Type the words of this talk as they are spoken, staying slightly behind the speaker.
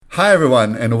Hi,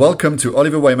 everyone, and welcome to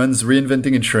Oliver Wyman's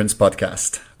Reinventing Insurance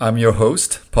podcast. I'm your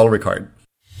host, Paul Ricard.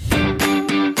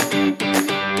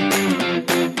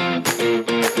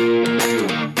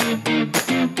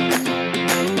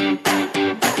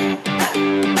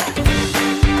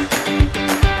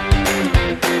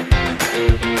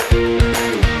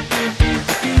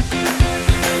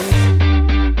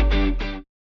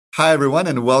 Hi, everyone,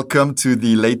 and welcome to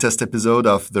the latest episode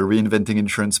of the Reinventing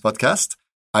Insurance podcast.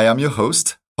 I am your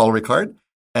host, Paul Ricard,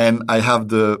 and I have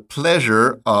the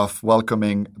pleasure of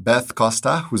welcoming Beth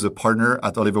Costa, who's a partner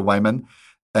at Oliver Wyman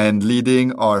and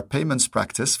leading our payments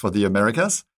practice for the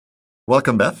Americas.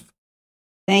 Welcome, Beth.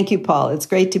 Thank you, Paul. It's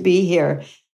great to be here.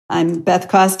 I'm Beth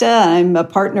Costa. I'm a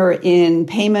partner in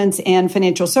payments and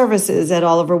financial services at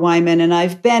Oliver Wyman, and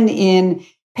I've been in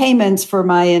payments for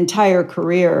my entire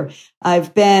career.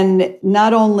 I've been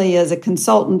not only as a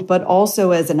consultant, but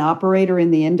also as an operator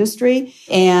in the industry.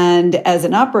 And as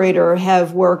an operator,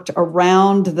 have worked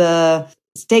around the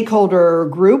stakeholder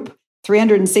group,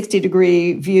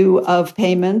 360-degree view of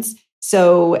payments.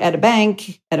 So at a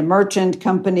bank, at a merchant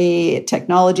company, a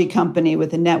technology company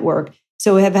with a network.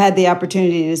 So I have had the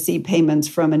opportunity to see payments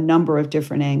from a number of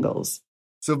different angles.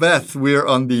 So Beth, we're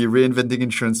on the Reinventing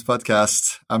Insurance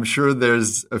podcast. I'm sure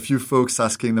there's a few folks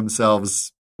asking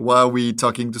themselves, why are we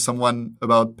talking to someone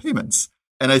about payments?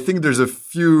 And I think there's a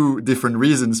few different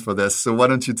reasons for this. So why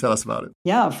don't you tell us about it?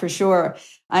 Yeah, for sure.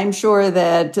 I'm sure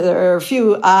that there are a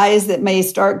few eyes that may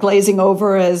start glazing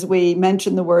over as we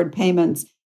mention the word payments.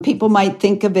 People might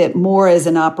think of it more as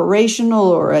an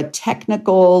operational or a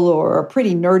technical or a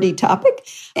pretty nerdy topic,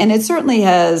 and it certainly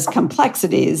has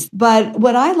complexities. But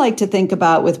what I like to think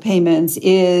about with payments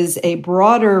is a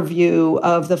broader view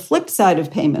of the flip side of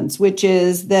payments, which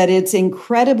is that it's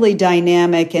incredibly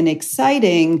dynamic and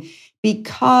exciting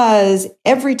because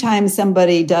every time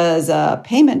somebody does a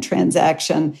payment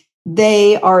transaction,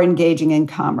 they are engaging in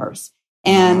commerce.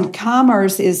 And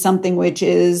commerce is something which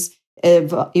is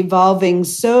evolving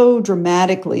so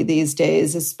dramatically these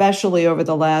days, especially over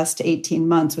the last 18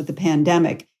 months with the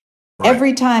pandemic. Right.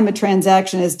 Every time a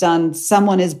transaction is done,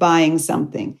 someone is buying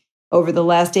something. Over the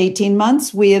last 18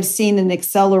 months, we have seen an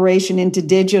acceleration into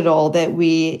digital that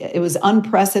it was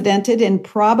unprecedented and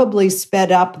probably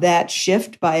sped up that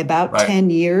shift by about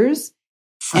 10 years.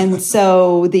 And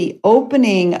so the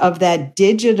opening of that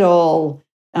digital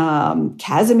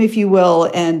chasm, if you will,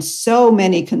 and so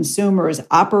many consumers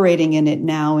operating in it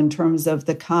now in terms of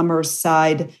the commerce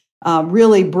side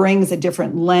really brings a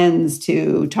different lens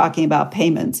to talking about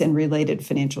payments and related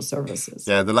financial services.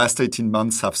 Yeah, the last 18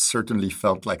 months have certainly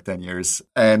felt like 10 years.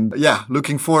 And yeah,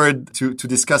 looking forward to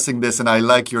discussing this. And I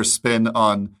like your spin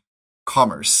on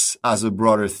commerce as a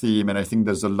broader theme. And I think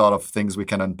there's a lot of things we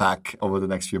can unpack over the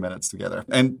next few minutes together.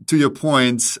 And to your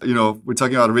point, we're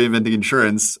talking about reinventing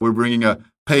insurance. We're bringing a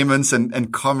payments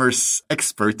and commerce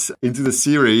experts into the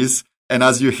series. And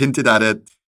as you hinted at it,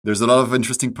 there's a lot of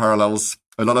interesting parallels,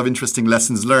 a lot of interesting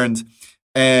lessons learned.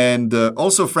 And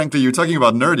also, frankly, you're talking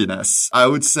about nerdiness. I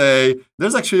would say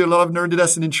there's actually a lot of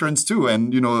nerdiness in insurance too.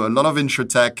 And, a lot of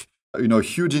insurtech,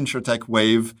 huge insurtech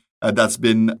wave that's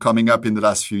been coming up in the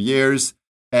last few years,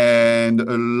 and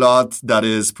a lot that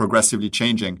is progressively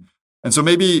changing. And so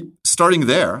maybe starting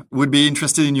there, would be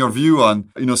interested in your view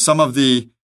on, some of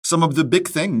the big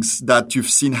things that you've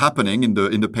seen happening in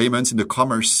the payments, in the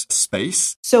commerce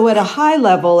space. So at a high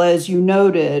level, as you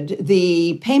noted,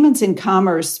 the payments and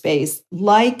commerce space,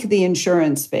 like the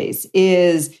insurance space,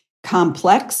 is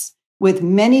complex with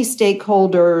many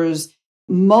stakeholders,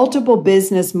 multiple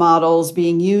business models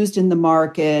being used in the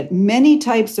market, many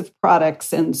types of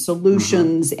products and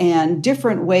solutions, and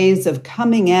different ways of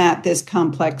coming at this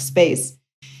complex space.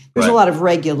 There's a lot of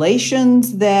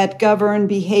regulations that govern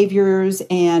behaviors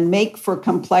and make for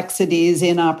complexities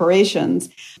in operations.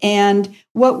 And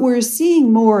what we're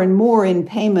seeing more and more in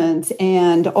payments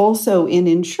and also in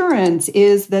insurance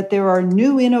is that there are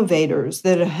new innovators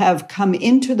that have come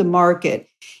into the market.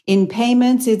 In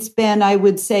payments, it's been, I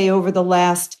would say, over the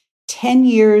last 10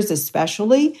 years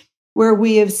especially, where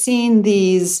we have seen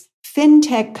these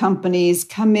fintech companies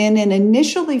come in and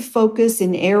initially focus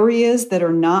in areas that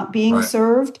are not being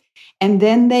served, and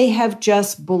then they have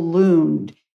just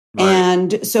ballooned.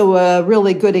 And so a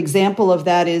really good example of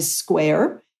that is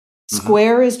Square.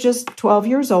 Square is just 12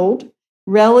 years old,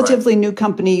 relatively new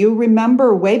company. You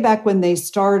remember way back when they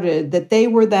started that they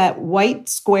were that white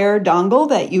square dongle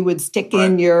that you would stick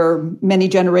in your many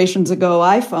generations ago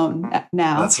iPhone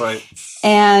now. That's right.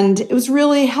 And it was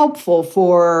really helpful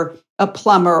for a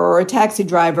plumber or a taxi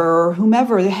driver or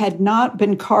whomever that had not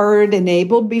been card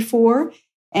enabled before.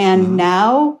 And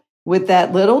now with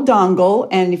that little dongle,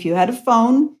 and if you had a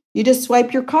phone, You just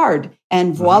swipe your card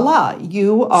and voila,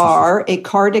 you are a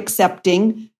card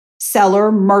accepting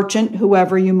seller, merchant,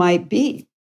 whoever you might be.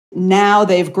 Now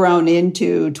they've grown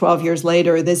into 12 years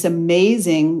later, this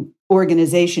amazing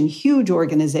organization, huge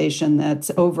organization that's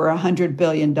over $100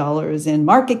 billion in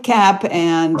market cap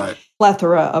and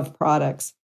plethora of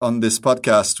products. On this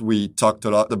podcast, we talked a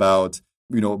lot about,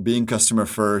 being customer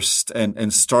first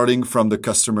and starting from the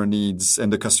customer needs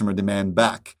and the customer demand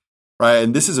back. Right.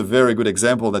 And this is a very good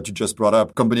example that you just brought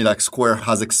up. A company like Square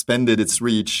has expanded its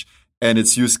reach and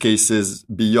its use cases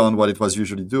beyond what it was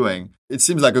usually doing. It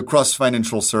seems like across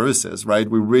financial services, right?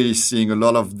 We're really seeing a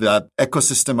lot of that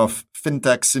ecosystem of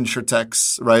fintechs,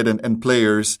 insurtechs, right? And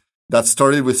players that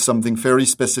started with something very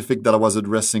specific that was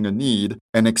addressing a need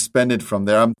and expanded from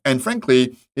there. And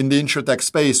frankly, in the insurtech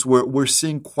space, we're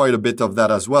seeing quite a bit of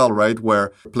that as well, right?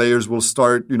 Where players will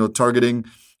start, targeting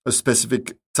a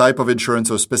specific type of insurance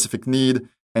or a specific need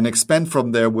and expand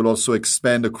from there. Will also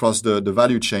expand across the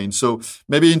value chain. So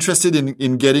maybe interested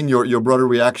in getting your broader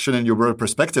reaction and your broader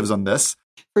perspectives on this.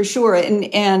 For sure.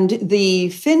 And the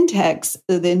fintechs,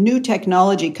 the new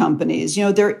technology companies,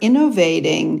 they're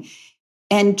innovating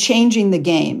and changing the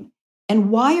game. And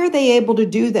why are they able to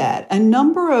do that? A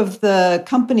number of the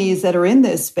companies that are in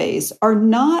this space are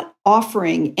not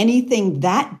offering anything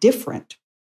that different.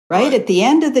 Right? At the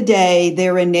end of the day,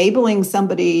 they're enabling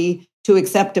somebody to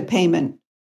accept a payment,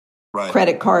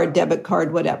 credit card, debit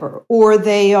card, whatever, or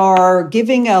they are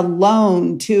giving a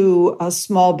loan to a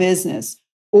small business,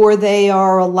 or they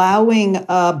are allowing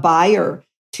a buyer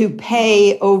to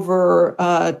pay over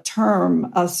a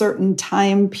term, a certain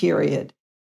time period.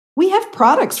 We have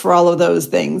products for all of those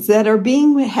things that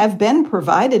have been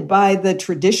provided by the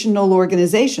traditional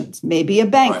organizations. Maybe a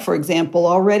bank, for example,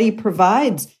 already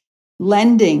provides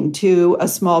lending to a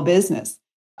small business.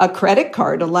 A credit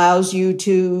card allows you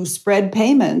to spread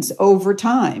payments over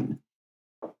time.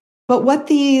 But what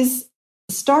these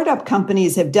startup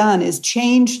companies have done is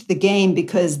changed the game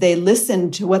because they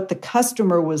listened to what the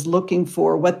customer was looking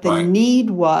for, what the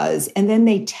need was, and then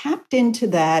they tapped into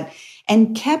that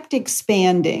and kept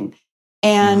expanding.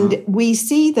 And we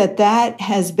see that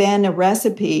has been a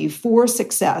recipe for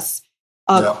success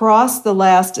across the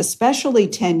last, especially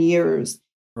 10 years.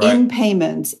 In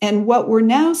payments. And what we're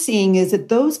now seeing is that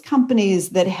those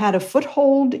companies that had a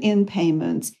foothold in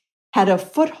payments, had a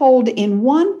foothold in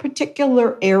one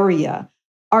particular area,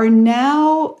 are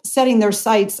now setting their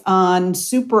sights on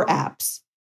super apps.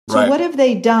 So what have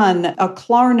they done? A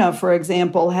Klarna, for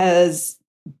example, has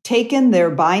taken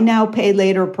their buy now, pay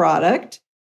later product,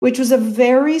 which was a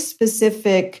very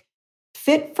specific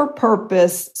fit for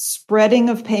purpose spreading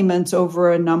of payments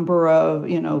over a number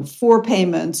of, 4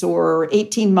 payments or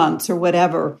 18 months or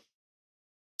whatever.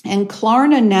 And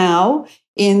Klarna now,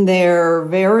 in their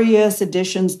various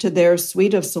additions to their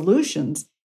suite of solutions,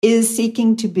 is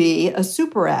seeking to be a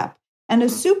super app. And a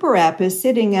super app is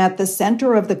sitting at the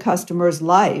center of the customer's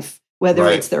life, whether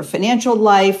it's their financial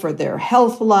life or their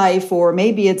health life, or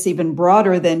maybe it's even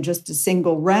broader than just a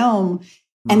single realm.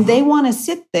 And they want to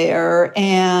sit there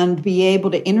and be able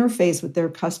to interface with their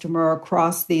customer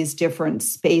across these different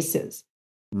spaces.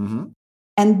 And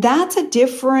that's a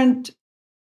different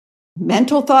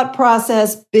mental thought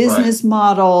process, business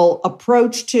model,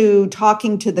 approach to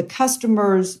talking to the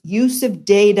customers, use of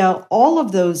data, all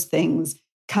of those things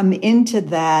come into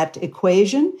that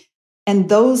equation. And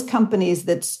those companies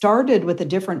that started with a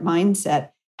different mindset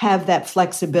have that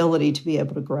flexibility to be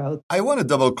able to grow. I want to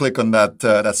double click on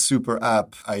that super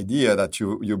app idea that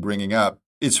you're bringing up.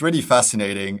 It's really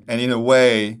fascinating. And in a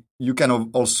way, you can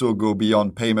also go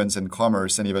beyond payments and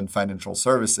commerce and even financial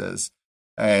services.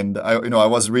 And I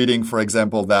was reading, for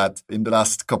example, that in the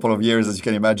last couple of years, as you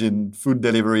can imagine, food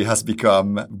delivery has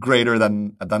become greater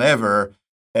than ever.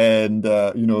 And,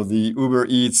 the Uber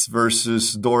Eats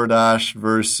versus DoorDash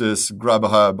versus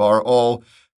Grubhub are all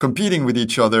competing with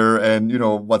each other. And,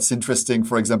 what's interesting,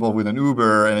 for example, with an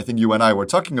Uber, and I think you and I were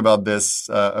talking about this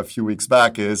a few weeks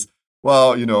back, is,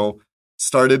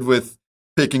 started with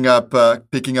picking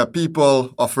up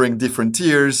people, offering different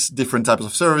tiers, different types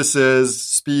of services,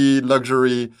 speed,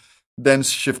 luxury, then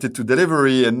shifted to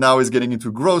delivery, and now is getting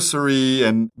into grocery.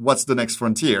 And what's the next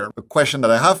frontier? A question that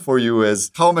I have for you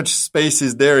is, how much space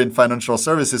is there in financial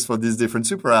services for these different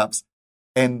super apps?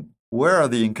 And where are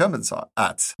the incumbents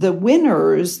at? The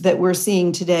winners that we're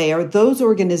seeing today are those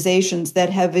organizations that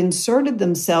have inserted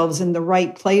themselves in the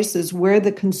right places where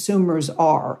the consumers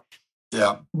are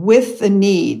with the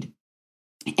need.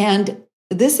 And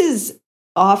this is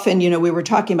often, we were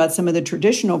talking about some of the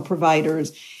traditional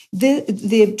providers.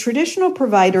 The traditional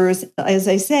providers, as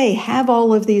I say, have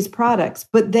all of these products,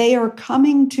 but they are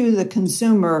coming to the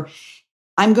consumer.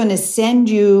 I'm going to send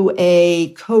you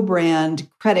a co-brand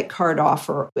credit card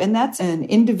offer. And that's an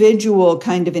individual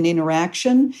kind of an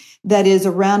interaction that is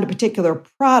around a particular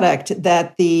product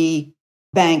that the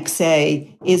bank,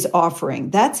 say, is offering.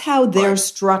 That's how they're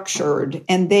structured.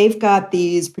 And they've got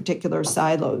these particular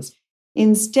silos.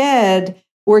 Instead,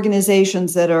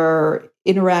 organizations that are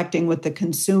interacting with the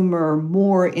consumer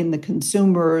more in the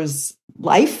consumer's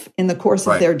life, in the course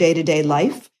of their day-to-day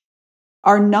life,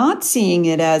 are not seeing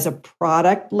it as a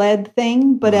product-led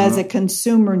thing, but as a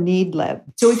consumer need-led.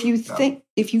 So if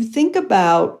you think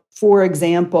about, for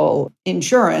example,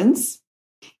 insurance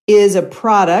is a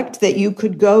product that you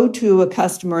could go to a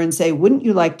customer and say, wouldn't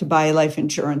you like to buy life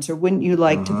insurance? Or wouldn't you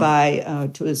like to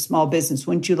buy, to a small business,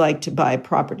 wouldn't you like to buy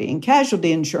property and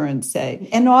casualty insurance, say?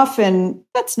 And often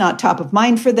that's not top of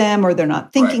mind for them, or they're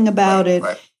not thinking about it.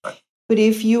 But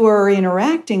if you are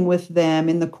interacting with them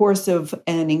in the course of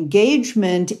an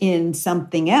engagement in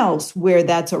something else where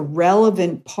that's a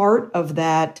relevant part of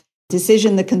that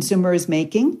decision the consumer is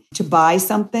making to buy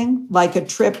something, like a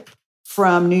trip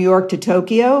from New York to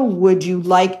Tokyo, would you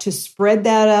like to spread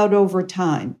that out over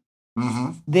time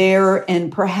there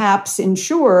and perhaps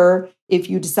ensure, if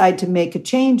you decide to make a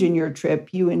change in your trip,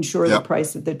 you ensure the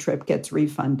price of the trip gets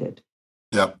refunded?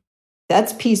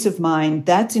 That's peace of mind.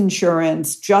 That's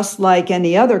insurance, just like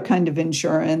any other kind of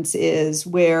insurance is,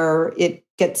 where it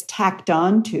gets tacked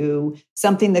on to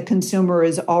something the consumer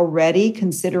is already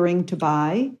considering to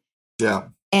buy.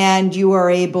 And you are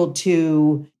able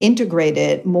to integrate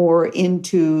it more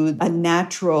into a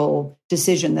natural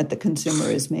decision that the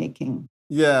consumer is making.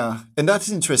 Yeah. And that's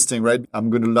interesting, right? I'm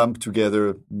going to lump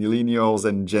together millennials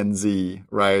and Gen Z,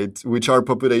 right? Which are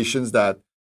populations that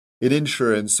in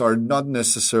insurance are not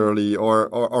necessarily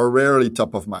or rarely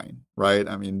top of mind, right?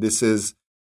 I mean, this is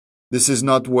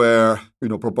not where,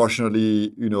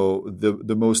 proportionally,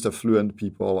 the most affluent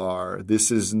people are.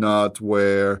 This is not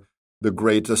where the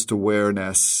greatest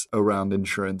awareness around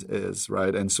insurance is,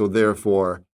 right? And so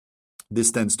therefore,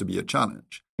 this tends to be a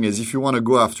challenge. Is if you want to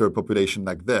go after a population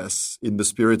like this, in the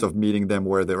spirit of meeting them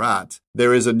where they're at,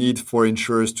 there is a need for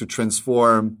insurers to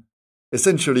transform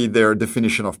essentially their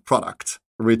definition of product,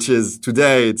 which is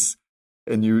today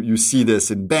and you see this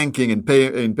in banking and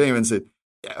in payments,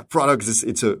 product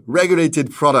it's a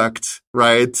regulated product,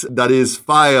 right? That is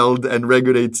filed and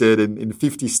regulated in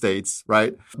 50 states,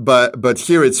 right? But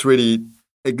here it's really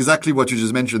exactly what you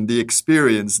just mentioned, the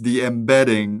experience, the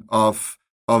embedding of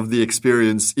the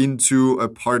experience into a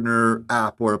partner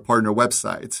app or a partner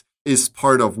website is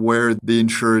part of where the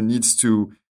insurer needs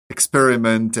to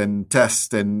experiment and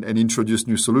test and introduce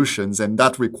new solutions. And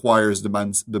that requires the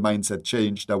mindset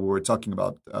change that we were talking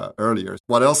about earlier.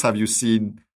 What else have you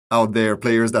seen out there,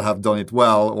 players that have done it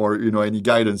well, or any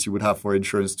guidance you would have for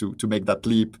insurance to make that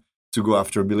leap to go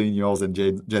after millennials and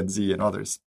Gen Z and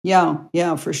others?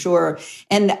 Yeah, for sure.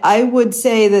 And I would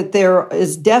say that there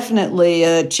is definitely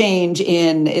a change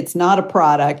in it's not a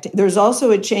product. There's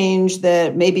also a change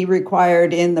that may be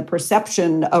required in the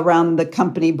perception around the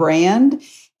company brand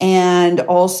and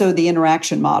also the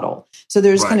interaction model. So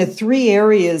there's kind of three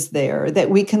areas there that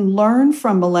we can learn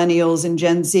from millennials and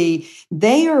Gen Z.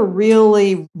 They are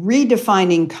really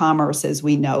redefining commerce as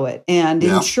we know it. And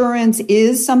insurance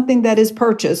is something that is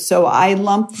purchased. So I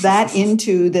lump that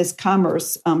into this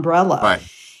commerce umbrella.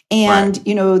 And,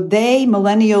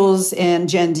 millennials and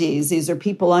Gen Zs, these are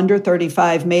people under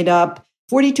 35, made up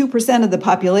 42% of the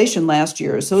population last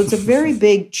year. So it's a very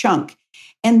big chunk.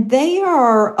 And they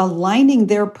are aligning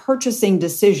their purchasing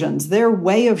decisions, their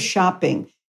way of shopping,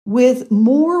 with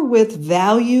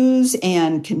values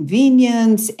and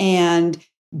convenience and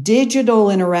digital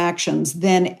interactions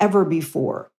than ever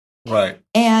before.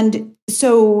 And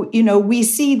so, we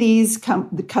see these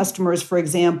customers, for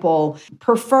example,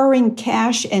 preferring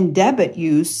cash and debit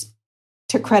use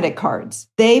to credit cards.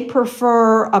 They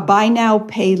prefer a buy now,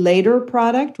 pay later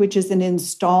product, which is an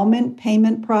installment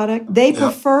payment product. They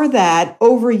prefer that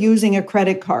over using a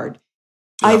credit card.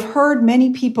 I've heard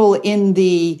many people in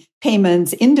the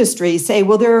payments industry say,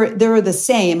 well, they're the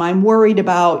same. I'm worried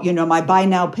about, my buy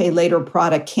now, pay later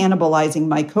product cannibalizing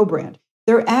my co-brand.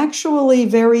 They're actually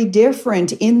very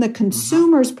different in the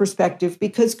consumer's perspective,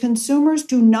 because consumers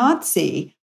do not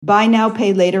see buy now,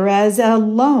 pay later as a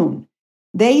loan.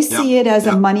 They see it as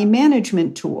a money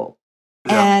management tool.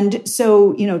 And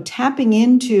so, tapping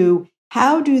into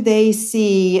how do they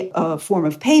see a form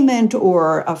of payment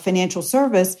or a financial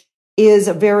service is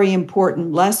a very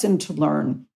important lesson to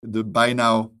learn. The buy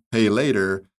now, pay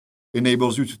later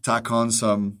enables you to tack on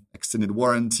some extended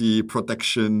warranty,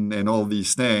 protection, and all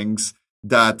these things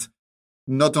that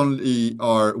not only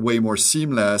are way more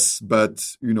seamless,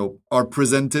 but, are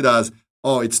presented as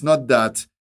oh, it's not that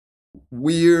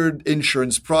weird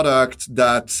insurance product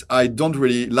that I don't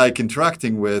really like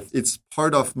interacting with. It's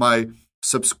part of my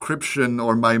subscription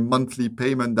or my monthly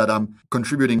payment that I'm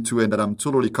contributing to and that I'm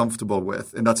totally comfortable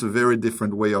with. And that's a very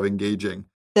different way of engaging.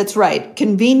 That's right.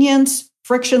 Convenience,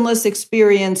 frictionless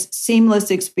experience,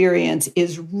 seamless experience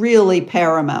is really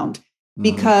paramount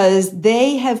because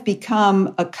they have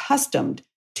become accustomed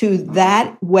to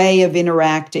that way of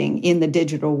interacting in the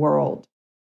digital world.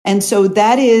 And so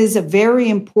that is a very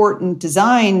important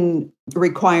design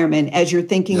requirement as you're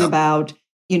thinking about,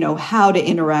 how to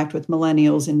interact with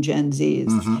millennials and Gen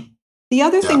Zs. The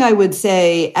other thing I would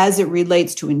say as it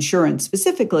relates to insurance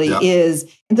specifically is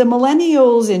the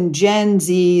millennials and Gen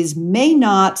Zs may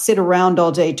not sit around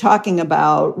all day talking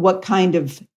about what kind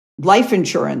of life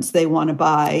insurance they want to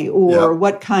buy or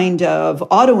what kind of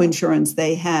auto insurance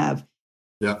they have.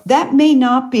 That may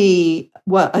not be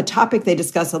a topic they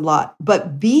discuss a lot,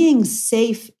 but being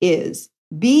safe is,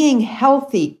 being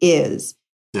healthy is,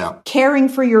 caring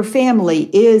for your family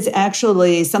is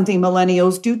actually something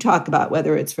millennials do talk about,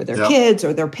 whether it's for their kids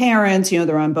or their parents,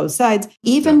 they're on both sides.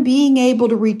 Even being able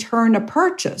to return a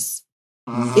purchase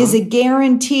is a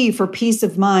guarantee for peace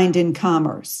of mind in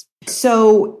commerce.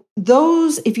 So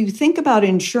if you think about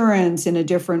insurance in a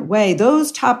different way,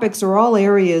 those topics are all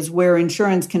areas where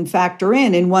insurance can factor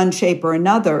in one shape or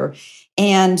another.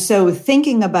 And so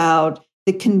thinking about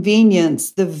the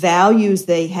convenience, the values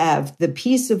they have, the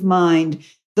peace of mind,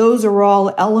 those are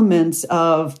all elements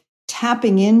of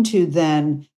tapping into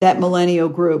then that millennial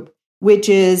group, which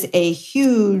is a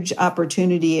huge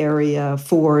opportunity area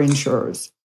for insurers.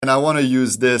 And I want to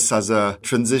use this as a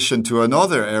transition to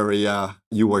another area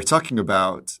you were talking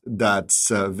about that's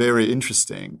very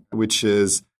interesting, which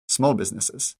is small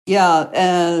businesses. Yeah.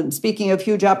 And speaking of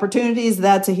huge opportunities,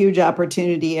 that's a huge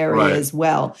opportunity area as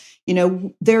well.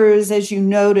 There is, as you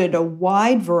noted, a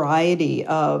wide variety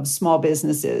of small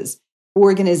businesses,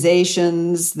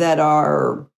 organizations that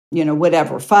are,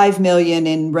 5 million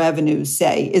in revenue,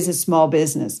 say, is a small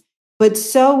business. But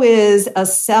so is a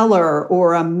seller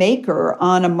or a maker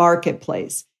on a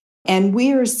marketplace. And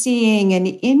we are seeing an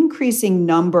increasing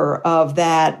number of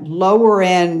that lower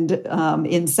end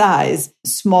in size,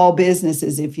 small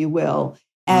businesses, if you will,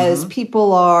 as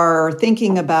people are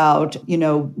thinking about,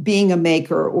 being a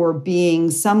maker or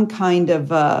being some kind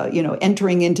of,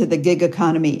 entering into the gig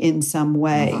economy in some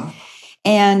way.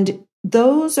 And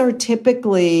those are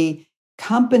typically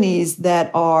companies that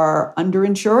are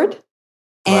underinsured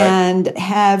and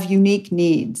have unique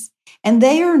needs. And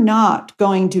they are not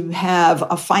going to have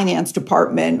a finance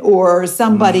department or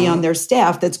somebody on their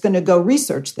staff that's going to go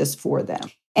research this for them.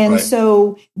 And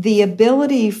so the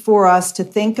ability for us to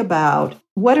think about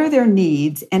what are their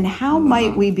needs and how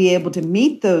might we be able to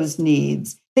meet those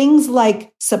needs, things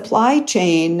like supply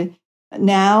chain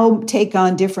now take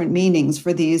on different meanings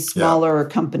for these smaller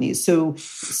companies. So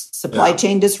supply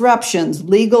chain disruptions,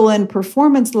 legal and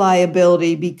performance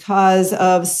liability because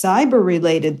of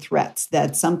cyber-related threats.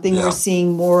 That's something we're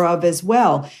seeing more of as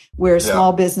well, where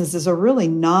small businesses are really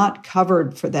not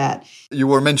covered for that. You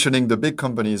were mentioning the big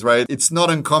companies, right? It's not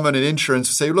uncommon in insurance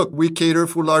to say, look, we cater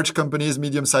for large companies,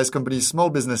 medium-sized companies, small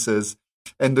businesses.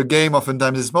 And the game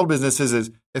oftentimes in small businesses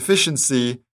is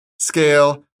efficiency,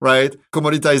 scale, right?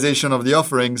 Commoditization of the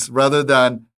offerings rather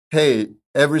than, hey,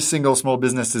 every single small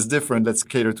business is different. Let's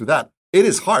cater to that. It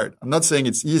is hard. I'm not saying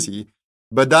it's easy,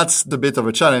 but that's the bit of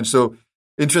a challenge. So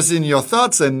interested in your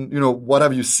thoughts and, what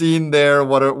have you seen there?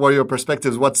 What are your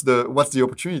perspectives? What's the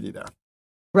opportunity there?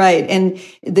 Right. And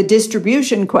the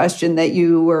distribution question that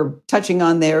you were touching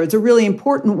on there is a really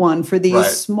important one for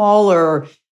these smaller.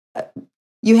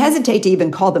 You hesitate to even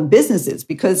call them businesses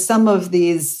because some of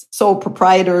these sole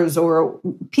proprietors or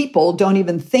people don't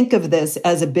even think of this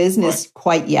as a business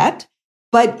quite yet.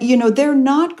 But, they're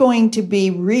not going to be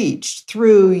reached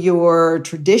through your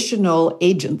traditional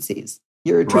agencies,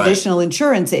 your traditional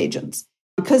insurance agents,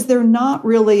 because they're not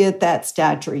really at that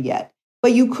stature yet.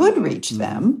 But you could reach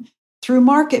them through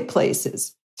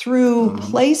marketplaces, through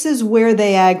places where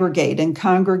they aggregate and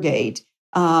congregate.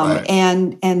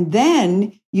 And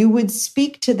then you would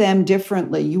speak to them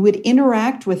differently. You would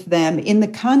interact with them in the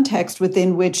context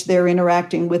within which they're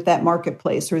interacting with that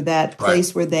marketplace or that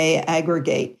place where they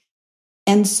aggregate.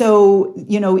 And so,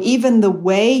 even the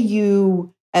way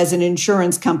you, as an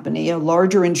insurance company, a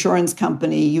larger insurance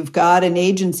company, you've got an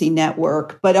agency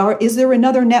network, but is there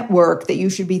another network that you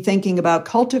should be thinking about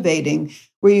cultivating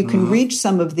where you can reach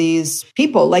some of these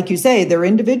people, like you say, they're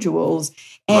individuals,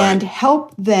 and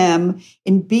help them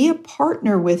and be a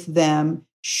partner with them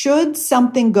should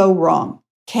something go wrong?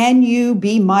 can you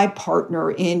be my partner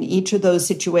in each of those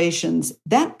situations?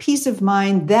 That peace of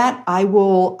mind, that I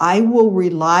will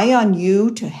rely on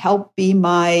you to help be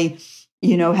my,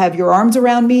 have your arms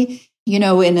around me,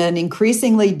 in an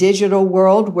increasingly digital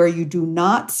world where you do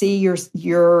not see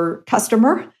your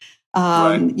customer,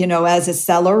 Right. as a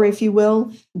seller, if you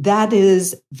will, that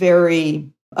is very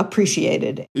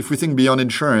appreciated. If we think beyond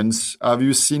insurance, have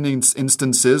you seen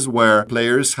instances where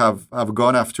players have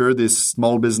gone after this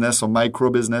small business or micro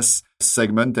business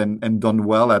segment and done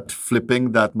well at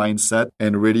flipping that mindset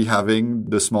and really having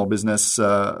the small business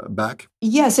back?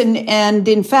 Yes. And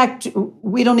in fact,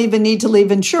 we don't even need to leave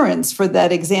insurance for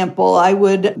that example. I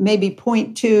would maybe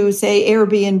point to, say,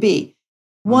 Airbnb.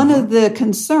 One of the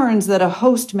concerns that a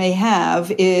host may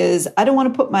have is, I don't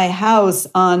want to put my house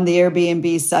on the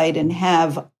Airbnb site and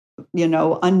have,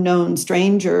 unknown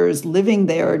strangers living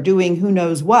there doing who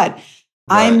knows what. Right.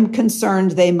 I'm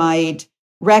concerned they might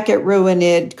wreck it, ruin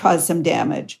it, cause some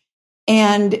damage.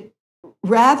 And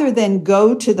rather than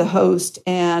go to the host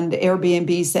and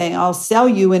Airbnb saying, I'll sell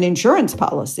you an insurance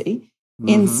policy,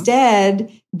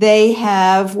 instead, they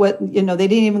have they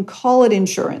didn't even call it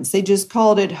insurance. They just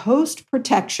called it host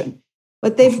protection.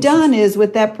 What they've done is,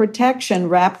 with that protection,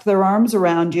 wrapped their arms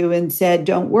around you and said,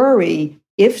 don't worry,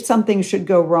 if something should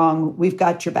go wrong, we've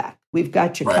got your back. We've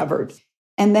got you covered.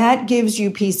 And that gives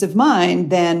you peace of mind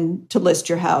then to list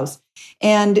your house.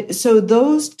 And so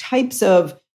those types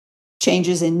of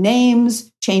changes in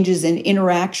names, changes in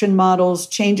interaction models,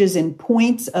 changes in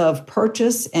points of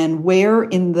purchase, and where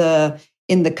in the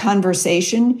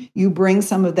conversation you bring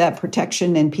some of that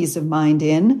protection and peace of mind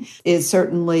in is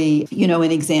certainly,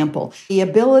 an example. The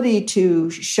ability to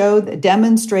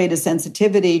demonstrate a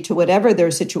sensitivity to whatever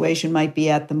their situation might be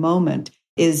at the moment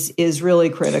is really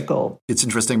critical. It's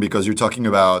interesting because you're talking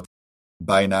about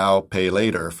buy now, pay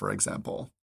later, for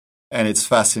example. And it's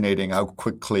fascinating how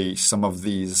quickly some of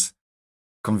these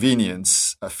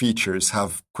convenience features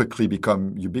have quickly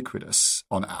become ubiquitous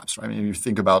on apps, right? I mean, you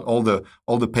think about all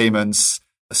the payments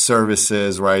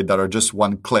services, right, that are just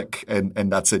one click and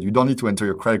that's it. You don't need to enter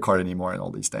your credit card anymore and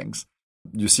all these things.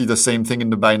 You see the same thing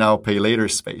in the buy now, pay later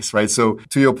space, right? So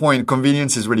to your point,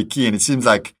 convenience is really key. And it seems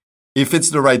like if it's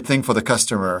the right thing for the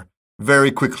customer, very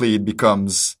quickly it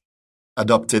becomes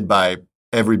adopted by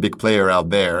every big player out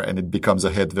there and it becomes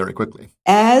a hit very quickly.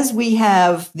 As we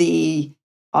have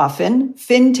often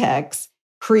fintechs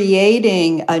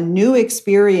creating a new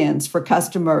experience for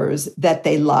customers that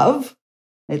they love.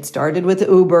 It started with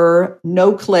Uber,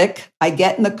 no click. I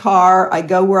get in the car, I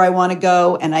go where I want to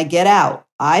go, and I get out.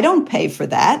 I don't pay for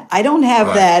that. I don't have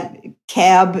that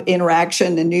cab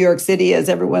interaction in New York City as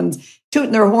everyone's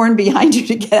tooting their horn behind you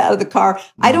to get out of the car.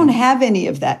 I don't have any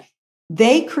of that.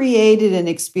 They created an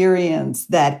experience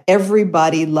that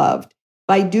everybody loved.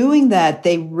 By doing that,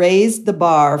 they raised the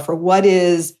bar for what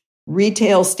is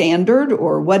retail standard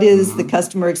or what is the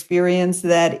customer experience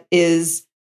that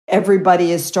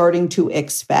everybody is starting to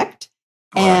expect.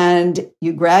 And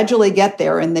you gradually get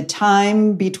there. And the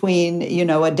time between,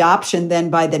 adoption then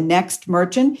by the next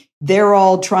merchant, they're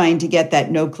all trying to get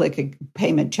that no-click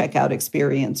payment checkout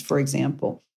experience, for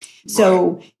example.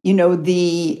 So,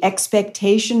 the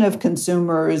expectation of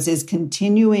consumers is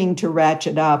continuing to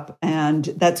ratchet up. And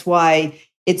that's why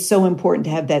it's so important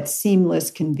to have that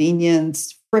seamless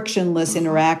convenience, frictionless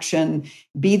interaction,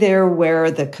 be there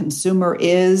where the consumer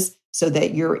is so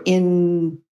that you're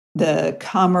in the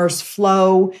commerce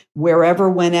flow,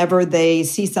 wherever, whenever they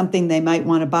see something they might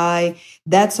want to buy.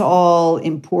 That's all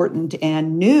important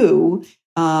and new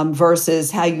versus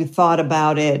how you thought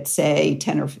about it, say,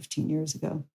 10 or 15 years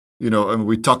ago. And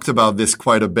we talked about this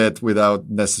quite a bit without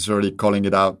necessarily calling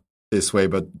it out this way,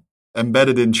 but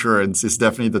embedded insurance is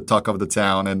definitely the talk of the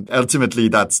town. And ultimately,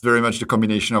 that's very much the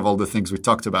combination of all the things we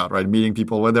talked about, right? Meeting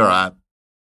people where they're at,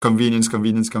 convenience,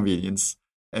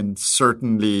 and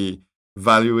certainly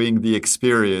valuing the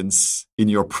experience in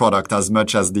your product as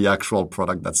much as the actual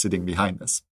product that's sitting behind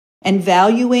this. And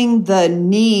valuing the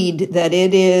need that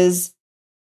it is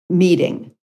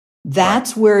meeting.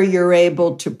 That's where you're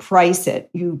able to price it.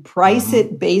 You price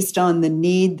it based on the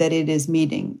need that it is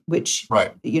meeting, which,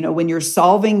 when you're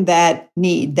solving that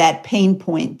need, that pain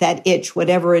point, that itch,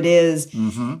 whatever it is,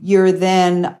 you're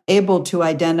then able to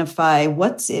identify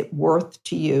what's it worth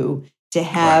to you to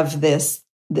have this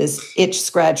itch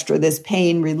scratched or this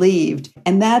pain relieved.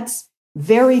 And that's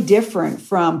very different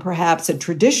from perhaps a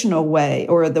traditional way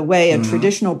or the way a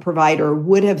traditional provider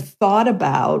would have thought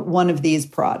about one of these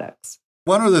products.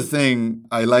 One other thing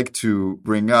I like to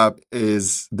bring up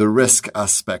is the risk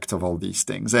aspect of all these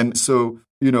things. And so,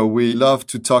 we love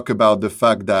to talk about the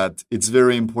fact that it's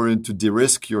very important to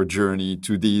de-risk your journey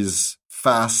to these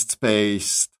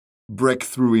fast-paced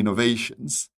breakthrough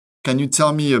innovations. Can you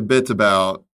tell me a bit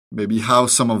about maybe how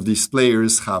some of these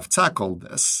players have tackled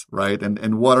this, right?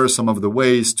 And what are some of the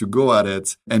ways to go at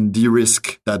it and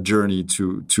de-risk that journey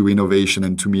to innovation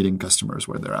and to meeting customers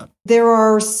where they're at? There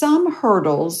are some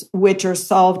hurdles which are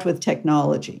solved with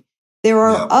technology. There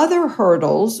are other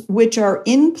hurdles which are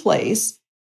in place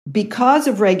because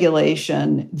of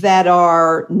regulation that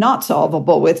are not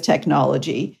solvable with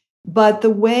technology. But the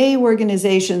way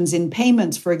organizations in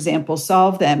payments, for example,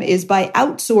 solve them is by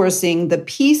outsourcing the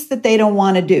piece that they don't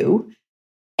want to do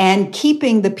and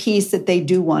keeping the piece that they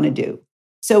do want to do.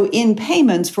 So in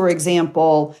payments, for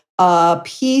example, a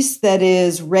piece that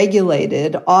is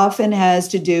regulated often has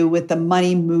to do with the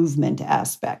money movement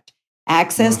aspect,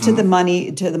 access to the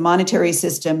money, to the monetary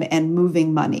system and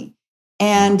moving money.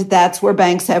 And that's where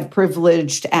banks have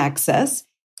privileged access.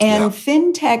 And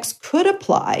fintechs could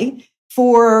apply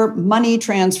for money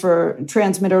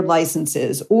transmitter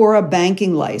licenses or a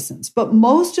banking license, but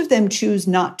most of them choose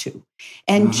not to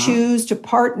and choose to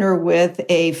partner with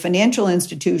a financial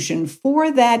institution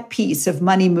for that piece of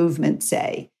money movement,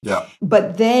 say.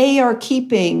 But they are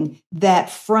keeping that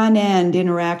front end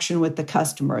interaction with the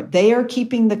customer. They are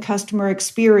keeping the customer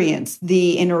experience,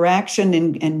 the interaction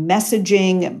and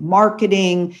messaging,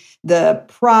 marketing, the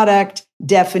product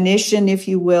definition, if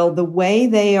you will, the way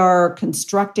they are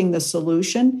constructing the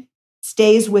solution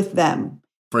stays with them.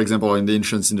 For example, in the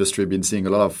insurance industry, I've been seeing a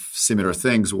lot of similar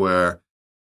things where,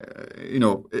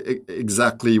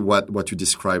 exactly what you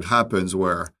described happens,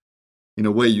 where in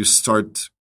a way you start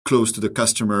close to the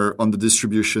customer on the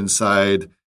distribution side,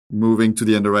 moving to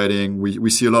the underwriting.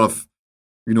 We see a lot of,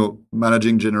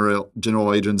 managing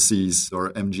general agencies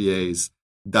or MGAs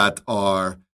that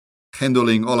are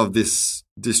handling all of this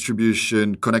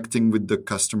distribution, connecting with the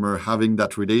customer, having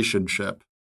that relationship,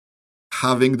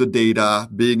 having the data,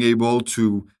 being able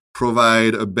to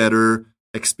provide a better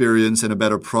experience and a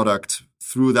better product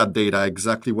through that data,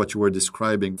 exactly what you were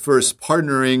describing. First,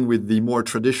 partnering with the more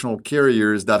traditional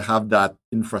carriers that have that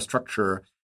infrastructure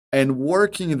and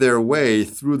working their way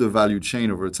through the value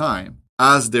chain over time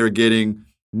as they're getting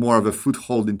more of a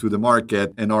foothold into the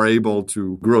market and are able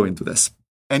to grow into this.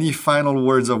 Any final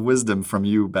words of wisdom from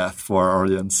you, Beth, for our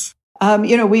audience?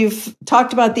 We've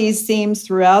talked about these themes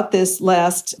throughout this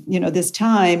this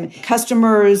time.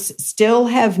 Customers still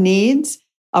have needs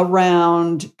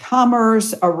around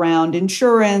commerce, around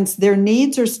insurance. Their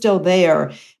needs are still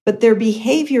there, but their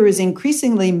behavior is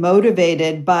increasingly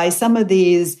motivated by some of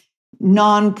these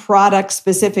non-product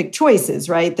specific choices,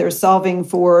 right? They're solving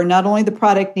for not only the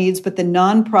product needs, but the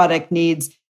non-product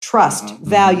needs, trust,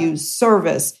 values,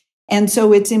 service. And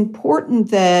so it's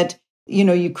important that,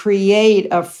 you create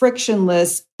a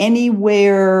frictionless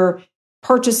anywhere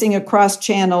purchasing across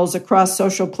channels, across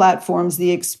social platforms.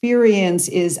 The experience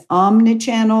is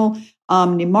omni-channel,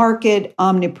 omni-market,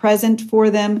 omnipresent for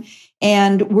them.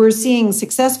 And we're seeing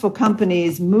successful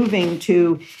companies moving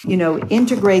to,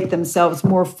 integrate themselves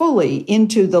more fully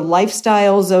into the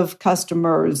lifestyles of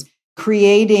customers,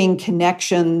 creating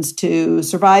connections to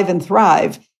survive and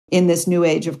thrive in this new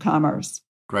age of commerce.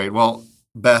 Great. Well,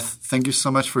 Beth, thank you so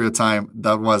much for your time.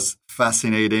 That was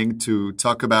fascinating to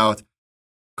talk about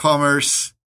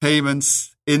commerce,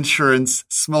 payments, insurance,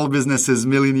 small businesses,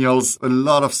 millennials, a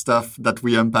lot of stuff that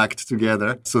we unpacked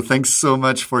together. So thanks so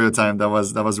much for your time. That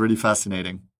was really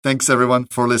fascinating. Thanks everyone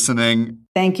for listening.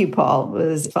 Thank you, Paul. It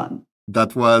was fun.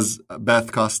 That was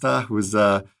Beth Costa, who's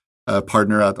a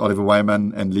partner at Oliver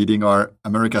Wyman and leading our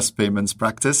Americas payments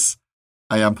practice.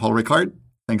 I am Paul Ricard.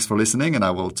 Thanks for listening, and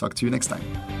I will talk to you next time.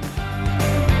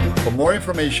 For more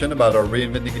information about our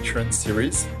Reinventing Insurance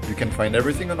series, you can find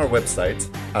everything on our website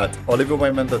at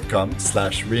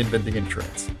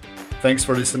oliverwyman.com/reinventinginsurance. Thanks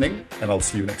for listening, and I'll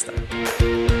see you next time.